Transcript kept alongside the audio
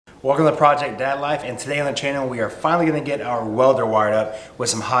Welcome to Project Dad Life, and today on the channel we are finally going to get our welder wired up with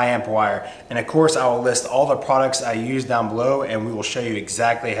some high amp wire. And of course I will list all the products I use down below and we will show you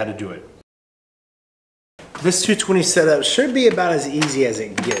exactly how to do it. This 220 setup should be about as easy as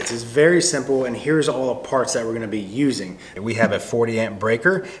it gets. It's very simple, and here's all the parts that we're going to be using. We have a 40 amp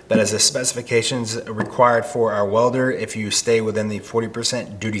breaker that is the specifications required for our welder if you stay within the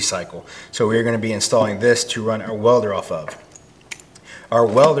 40% duty cycle. So we're going to be installing this to run our welder off of. Our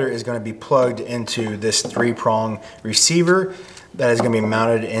welder is going to be plugged into this 3-prong receiver that is going to be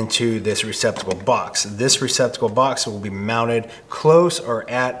mounted into this receptacle box. This receptacle box will be mounted close or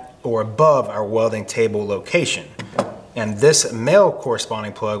at or above our welding table location. And this male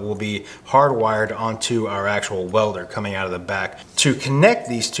corresponding plug will be hardwired onto our actual welder coming out of the back. To connect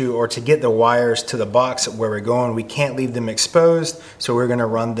these two, or to get the wires to the box where we're going, we can't leave them exposed, so we're gonna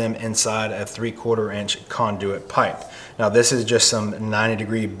run them inside a 3/4 inch conduit pipe. Now this is just some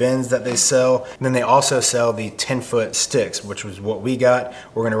 90-degree bends that they sell. And then they also sell the 10-foot sticks, which was what we got.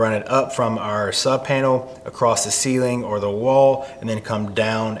 We're gonna run it up from our sub panel across the ceiling or the wall, and then come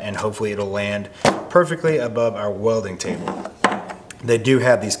down, and hopefully it'll land perfectly above our welding table. They do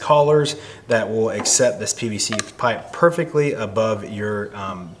have these collars that will accept this PVC pipe perfectly above your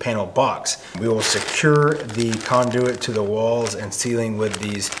panel box. We will secure the conduit to the walls and ceiling with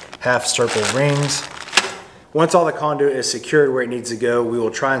these half circle rings. Once all the conduit is secured where it needs to go, we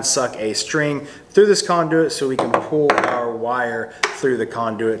will try and suck a string through this conduit so we can pull our wire through the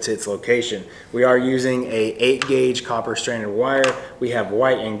conduit to its location. We are using a 8-gauge copper stranded wire. We have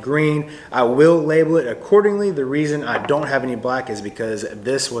white and green. I will label it accordingly. The reason I don't have any black is because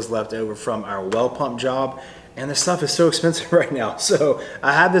this was left over from our well pump job, and this stuff is so expensive right now. So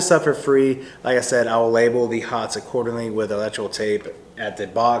I have this stuff for free. Like I said, I will label the hots accordingly with electrical tape at the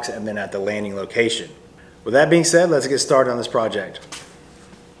box and then at the landing location. With that being said, let's get started on this project.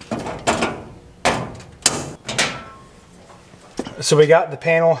 So we got the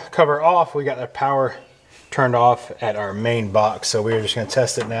panel cover off, we got the power turned off at our main box. So we're just gonna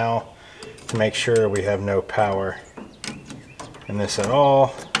test it now to make sure we have no power in this at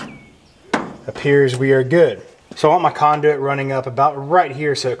all. Appears we are good. So I want my conduit running up about right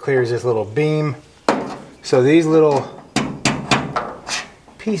here so it clears this little beam. So these little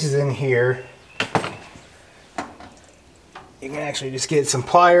pieces in here, you can actually just get some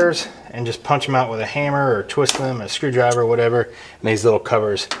pliers and just punch them out with a hammer or twist them, a screwdriver, whatever, and these little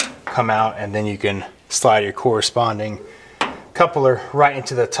covers come out, and then you can slide your corresponding coupler right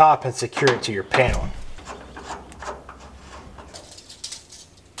into the top and secure it to your panel.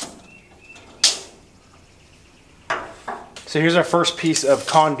 So here's our first piece of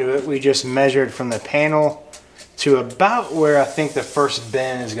conduit. We just measured from the panel to about where I think the first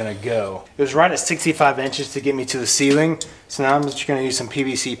bend is gonna go. It was right at 65 inches to get me to the ceiling. So now I'm just gonna use some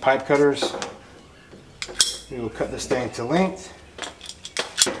PVC pipe cutters. We will cut this thing to length.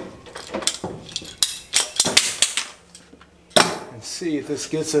 And see if this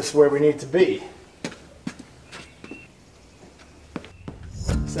gets us where we need to be.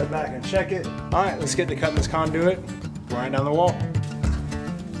 Step back and check it. All right, let's get to cutting this conduit right down the wall.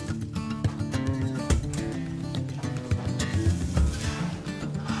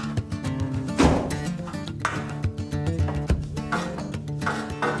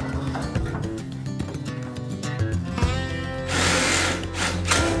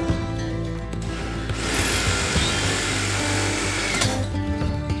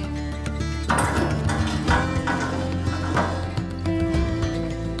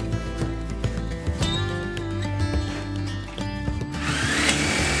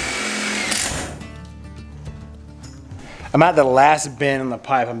 I'm at the last bend on the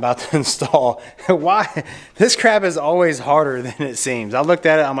pipe I'm about to install. Why? This crap is always harder than it seems. I looked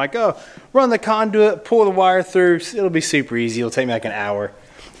at it, I'm like, oh, run the conduit, pull the wire through, it'll be super easy. It'll take me like an hour.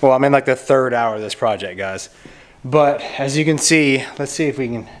 Well, I'm in like the 3rd hour of this project, guys. But as you can see, let's see if we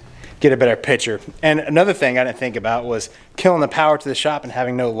can get a better picture. And another thing I didn't think about was killing the power to the shop and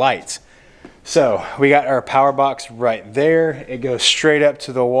having no lights. So we got our power box right there. It goes straight up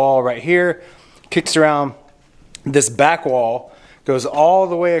to the wall right here, kicks around. This back wall goes all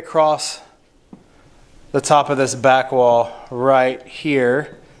the way across the top of this back wall right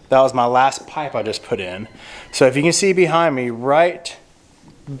here. That was my last pipe I just put in. So if you can see behind me, right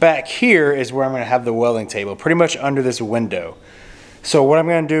back here is where I'm going to have the welding table, pretty much under this window. So what I'm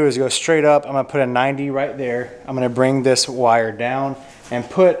going to do is go straight up. I'm going to put a 90 right there. I'm going to bring this wire down and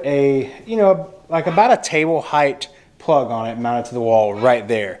put a, like about a table height plug on it mounted to the wall right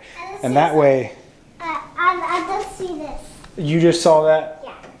there. And that way, I just see this. You just saw that?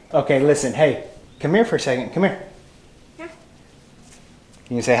 Yeah. Okay, listen, hey, come here for a second, come here. Huh?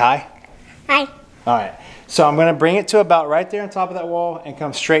 Can you say hi? Hi. All right. So I'm going to bring it to about right there on top of that wall and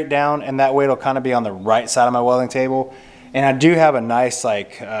come straight down, and that way it'll kind of be on the right side of my welding table. And I do have a nice,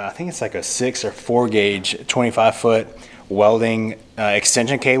 like, I think it's like a 6 or 4 gauge, 25-foot welding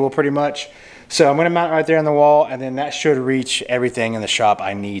extension cable pretty much. So I'm going to mount it right there on the wall, and then that should reach everything in the shop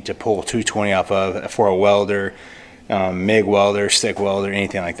I need to pull 220 off of for a welder, MIG welder, stick welder,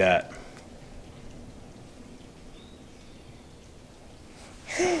 anything like that.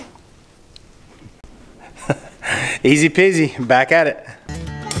 Easy peasy, back at it.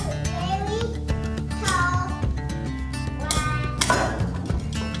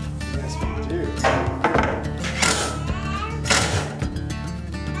 Yes, we do.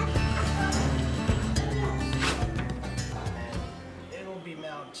 It'll be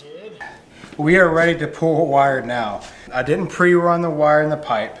mounted. We are ready to pull wire now. I didn't pre-run the wire in the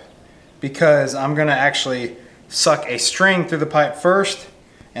pipe because I'm gonna actually suck a string through the pipe first,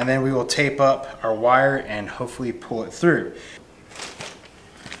 and then we will tape up our wire and hopefully pull it through.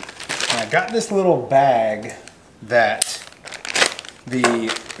 And I got this little bag that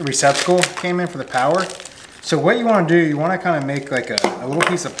the receptacle came in for the power. So what you want to do, you want to kind of make like a little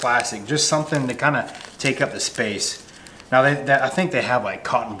piece of plastic, just something to kind of take up the space. Now I think they have like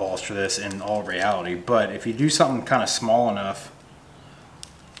cotton balls for this in all reality, but if you do something kind of small enough,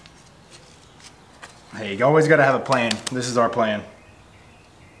 hey, you always got to have a plan. This is our plan.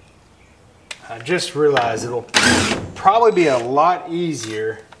 I just realized it'll probably be a lot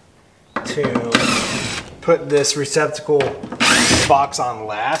easier to put this receptacle box on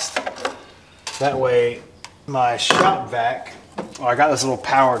last. That way my shop vac, I got this little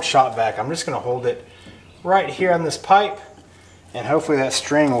powered shop vac, I'm just going to hold it right here on this pipe, and hopefully that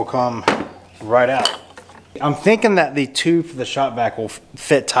string will come right out. I'm thinking that the tube for the shop vac will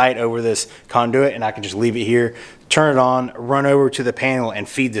fit tight over this conduit, and I can just leave it here, turn it on, run over to the panel and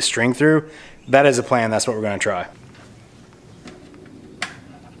feed the string through. That is a plan. That's what we're going to try.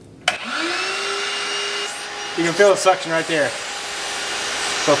 You can feel the suction right there.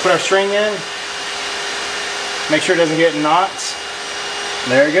 So put our string in, make sure it doesn't get in knots.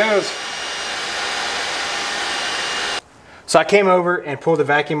 There it goes. So I came over and pulled the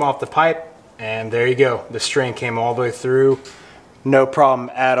vacuum off the pipe, and there you go. The string came all the way through. No problem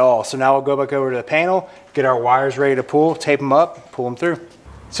at all. So now we'll go back over to the panel, get our wires ready to pull, tape them up, pull them through.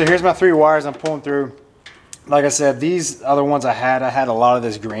 So here's my 3 wires I'm pulling through. Like I said, these other ones I had a lot of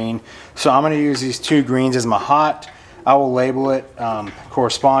this green. So I'm going to use these 2 greens as my hot. I will label it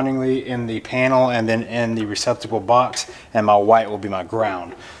correspondingly in the panel and then in the receptacle box, and my white will be my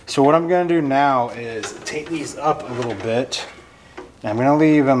ground. So what I'm going to do now is take these up a little bit. I'm going to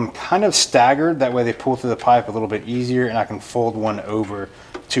leave them kind of staggered. That way they pull through the pipe a little bit easier, and I can fold one over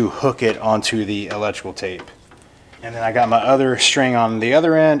to hook it onto the electrical tape. And then I got my other string on the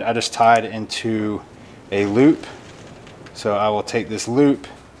other end. I just tied into a loop. So I will take this loop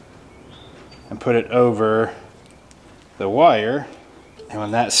and put it over the wire. And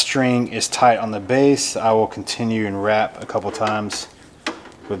when that string is tight on the base, I will continue and wrap a couple times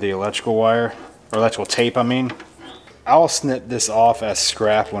with the electrical wire, or electrical tape, I mean. I'll snip this off as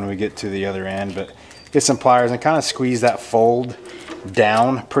scrap when we get to the other end, but get some pliers and kind of squeeze that fold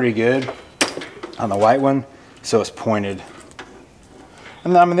down pretty good on the white one, so it's pointed.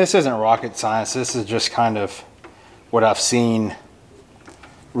 And I mean, this isn't rocket science. This is just kind of what I've seen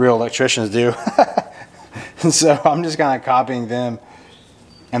real electricians do. And so I'm just kind of copying them.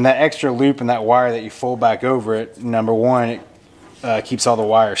 And that extra loop and that wire that you fold back over it, number one, it keeps all the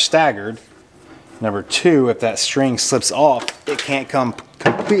wires staggered. Number two, if that string slips off, it can't come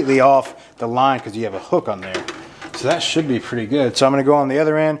completely off the line because you have a hook on there. So that should be pretty good. So I'm going to go on the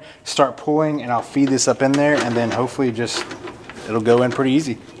other end, start pulling, and I'll feed this up in there, and then hopefully just it'll go in pretty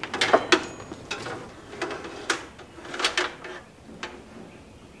easy.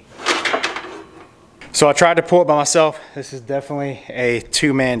 So I tried to pull it by myself. This is definitely a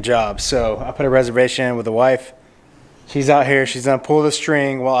 2-man job. So I put a reservation in with the wife. She's out here. She's going to pull the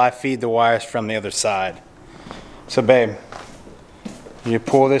string while I feed the wires from the other side. So babe, you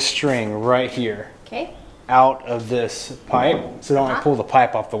pull this string right here. Okay. Out of this pipe. So don't pull the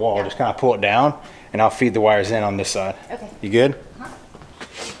pipe off the wall. Yeah. Just kind of pull it down, and I'll feed the wires in on this side. Okay. You good?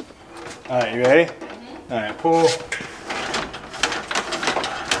 All right, you ready? All right, pull.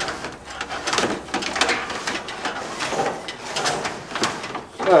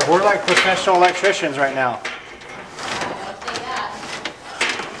 Look, we're like professional electricians right now.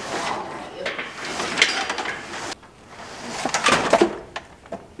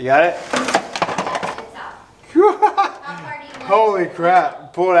 You got it? Holy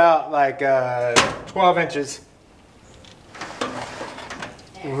crap. Pulled out like 12 inches.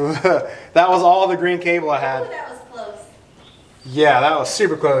 there. That was all the green cable I had. Oh, that was close. Yeah, that was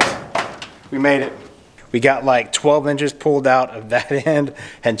super close. We made it. We got like 12 inches pulled out of that end,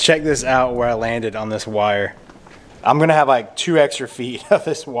 and check this out where I landed on this wire. I'm gonna have like 2 extra feet of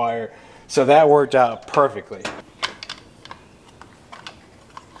this wire, so that worked out perfectly.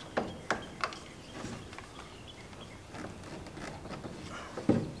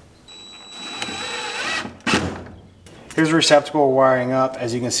 Here's the receptacle wiring up.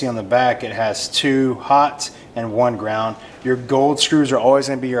 As you can see on the back, it has 2 hot and 1 ground. Your gold screws are always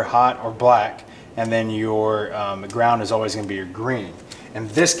going to be your hot or black, and then your ground is always going to be your green. In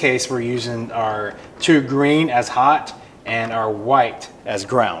this case, we're using our 2 green as hot and our white as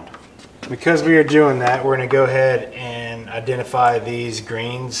ground. Because we are doing that, we're going to go ahead and identify these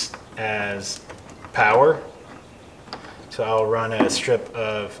greens as power. So I'll run a strip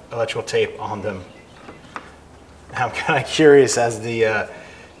of electrical tape on them. I'm kind of curious, as the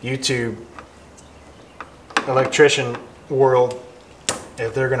YouTube electrician world,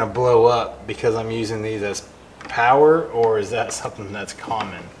 if they're gonna blow up because I'm using these as power, or is that something that's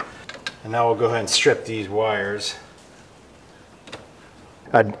common? And now we'll go ahead and strip these wires.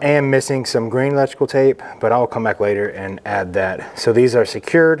 I am missing some green electrical tape, but I'll come back later and add that. So these are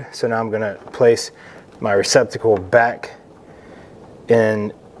secured, so now I'm gonna place my receptacle back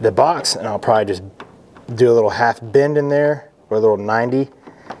in the box, and I'll probably just do a little half bend in there, or a little 90,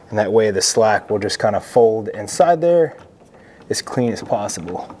 and that way the slack will just kind of fold inside there as clean as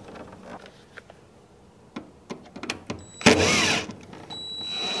possible.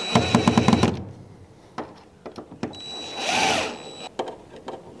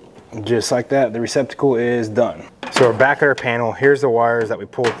 Just like that, the receptacle is done. So we're back at our panel. Here's the wires that we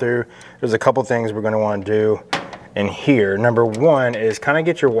pulled through. There's a couple things we're going to want to do in here. Number 1 is kind of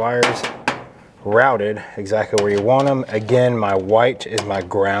get your wires routed exactly where you want them. Again, my white is my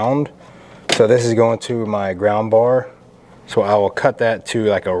ground, so this is going to my ground bar, so I will cut that to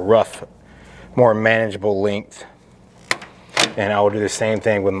like a rough, more manageable length, and I will do the same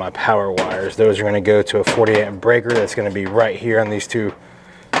thing with my power wires. Those are going to go to a 48 amp breaker that's going to be right here on these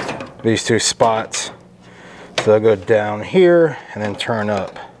two spots. So they'll go down here and then turn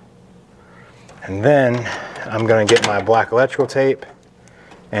up, and then I'm going to get my black electrical tape,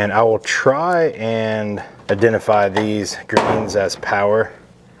 and I will try and identify these greens as power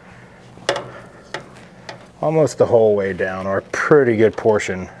almost the whole way down, or a pretty good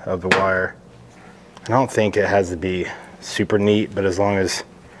portion of the wire. I don't think it has to be super neat, but as long as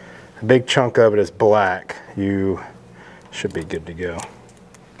a big chunk of it is black, you should be good to go.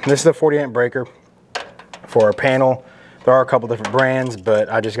 And this is the 40 amp breaker for our panel. There are a couple different brands, but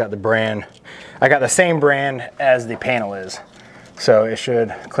I just got the brand. I got the same brand as the panel is. So it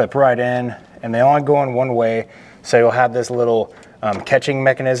should clip right in, and they only go in one way. So you'll have this little catching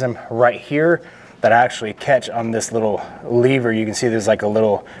mechanism right here that actually catch on this little lever. You can see there's like a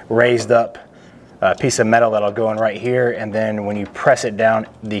little raised up piece of metal that'll go in right here, and then when you press it down,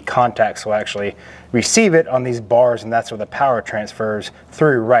 the contacts will actually receive it on these bars, and that's where the power transfers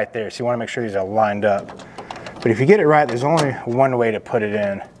through right there. So you want to make sure these are lined up. But if you get it right, there's only one way to put it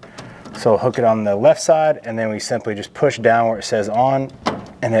in. So hook it on the left side, and then we simply just push down where it says on,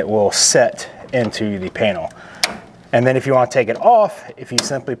 and it will set into the panel. And then if you want to take it off, if you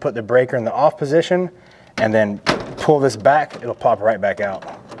simply put the breaker in the off position and then pull this back, it'll pop right back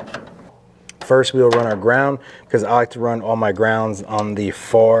out. First, we'll run our ground, because I like to run all my grounds on the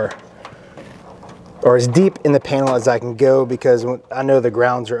far, or as deep in the panel as I can go, because I know the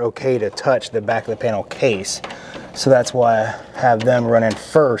grounds are okay to touch the back of the panel case. So that's why I have them running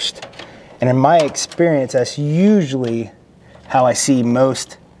first. And in my experience, that's usually how I see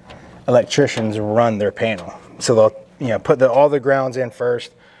most electricians run their panel. So they'll put all the grounds in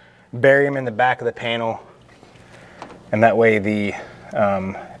first, bury them in the back of the panel, and that way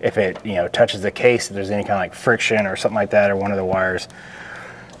if it touches the case, if there's any kind of like friction or something like that, or one of the wires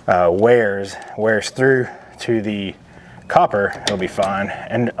wears through to the copper, it'll be fine.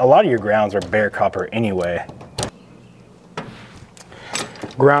 And a lot of your grounds are bare copper anyway.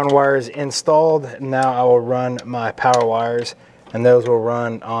 Ground wires installed. Now I will run my power wires, and those will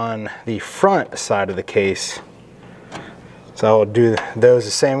run on the front side of the case. So I'll do those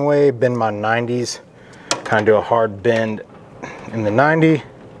the same way, bend my 90s, kind of do a hard bend in the 90,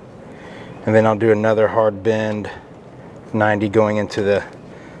 and then I'll do another hard bend 90 going into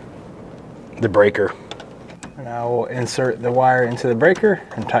the breaker. And I will insert the wire into the breaker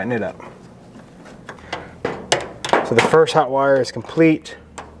and tighten it up. So the first hot wire is complete,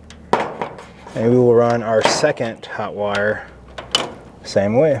 and we will run our second hot wire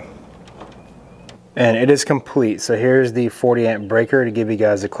same way. And it is complete. So here's the 40 amp breaker to give you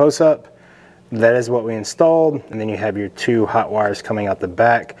guys a close-up. That is what we installed. And then you have your 2 hot wires coming out the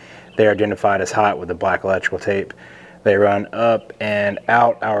back. They're identified as hot with the black electrical tape. They run up and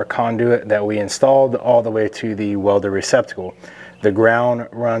out our conduit that we installed all the way to the welder receptacle. The ground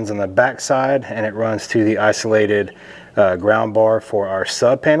runs on the back side, and it runs to the isolated ground bar for our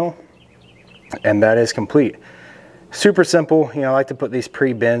sub panel. And that is complete. Super simple. You know, I like to put these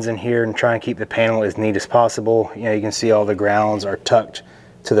pre-bends in here and try and keep the panel as neat as possible. You know, you can see all the grounds are tucked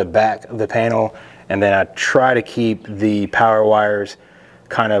to the back of the panel, and then I try to keep the power wires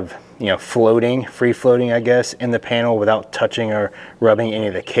kind of, you know, floating, free floating, I guess, in the panel without touching or rubbing any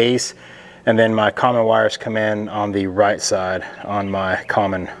of the case. And then my common wires come in on the right side on my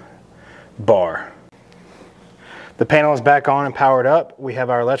common bar. The panel is back on and powered up. We have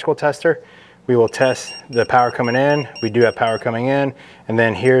our electrical tester. We will test the power coming in. We do have power coming in. And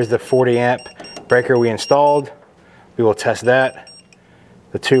then here's the 40 amp breaker we installed. We will test that.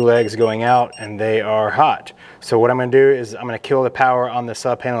 The 2 legs going out, and they are hot. So what I'm gonna do is I'm gonna kill the power on the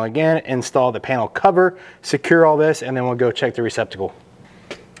sub panel again, install the panel cover, secure all this, and then we'll go check the receptacle.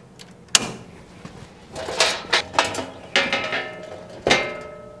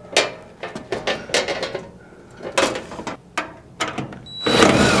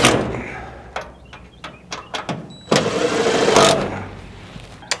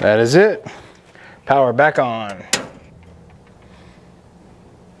 That is it. Power back on.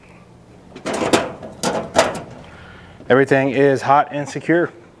 Everything is hot and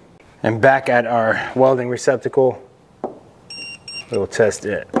secure. And back at our welding receptacle, we will test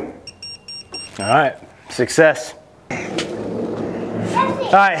it. All right, success.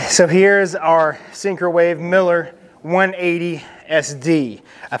 All right, so here's our Syncrowave Miller 180 SD.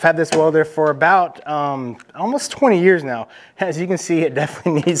 I've had this welder for about almost 20 years now. As you can see, it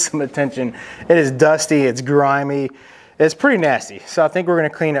definitely needs some attention. It is dusty, it's grimy, it's pretty nasty. So I think we're gonna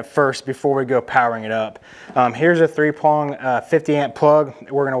clean it first before we go powering it up. Here's a 3-prong 50 amp plug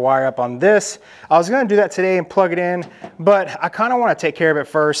we're gonna wire up on this. I was gonna do that today and plug it in, but I kinda wanna take care of it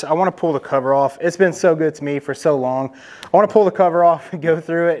first. I wanna pull the cover off. It's been so good to me for so long. I wanna pull the cover off, go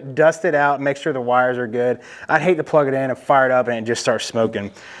through it, dust it out, make sure the wires are good. I'd hate to plug it in and fire it up and it just starts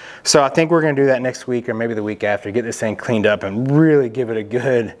smoking. So I think we're gonna do that next week or maybe the week after, get this thing cleaned up and really give it a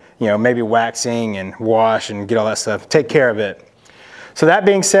good, you know, maybe waxing and wash and get all that stuff, take care of it. So that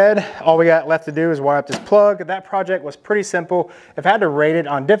being said, all we got left to do is wire up this plug. That project was pretty simple. If I had to rate it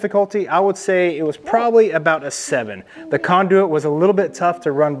on difficulty, I would say it was probably about a 7. The conduit was a little bit tough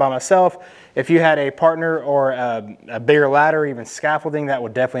to run by myself. If you had a partner or a bigger ladder, even scaffolding, that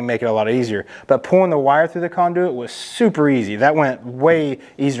would definitely make it a lot easier. But pulling the wire through the conduit was super easy. That went way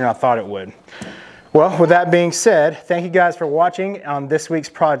easier than I thought it would. Well, with that being said, thank you guys for watching on this week's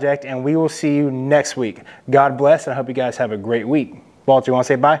project, and we will see you next week. God bless, and I hope you guys have a great week. Walter, you want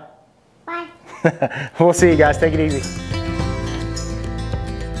to say bye? Bye. We'll see you guys. Take it easy.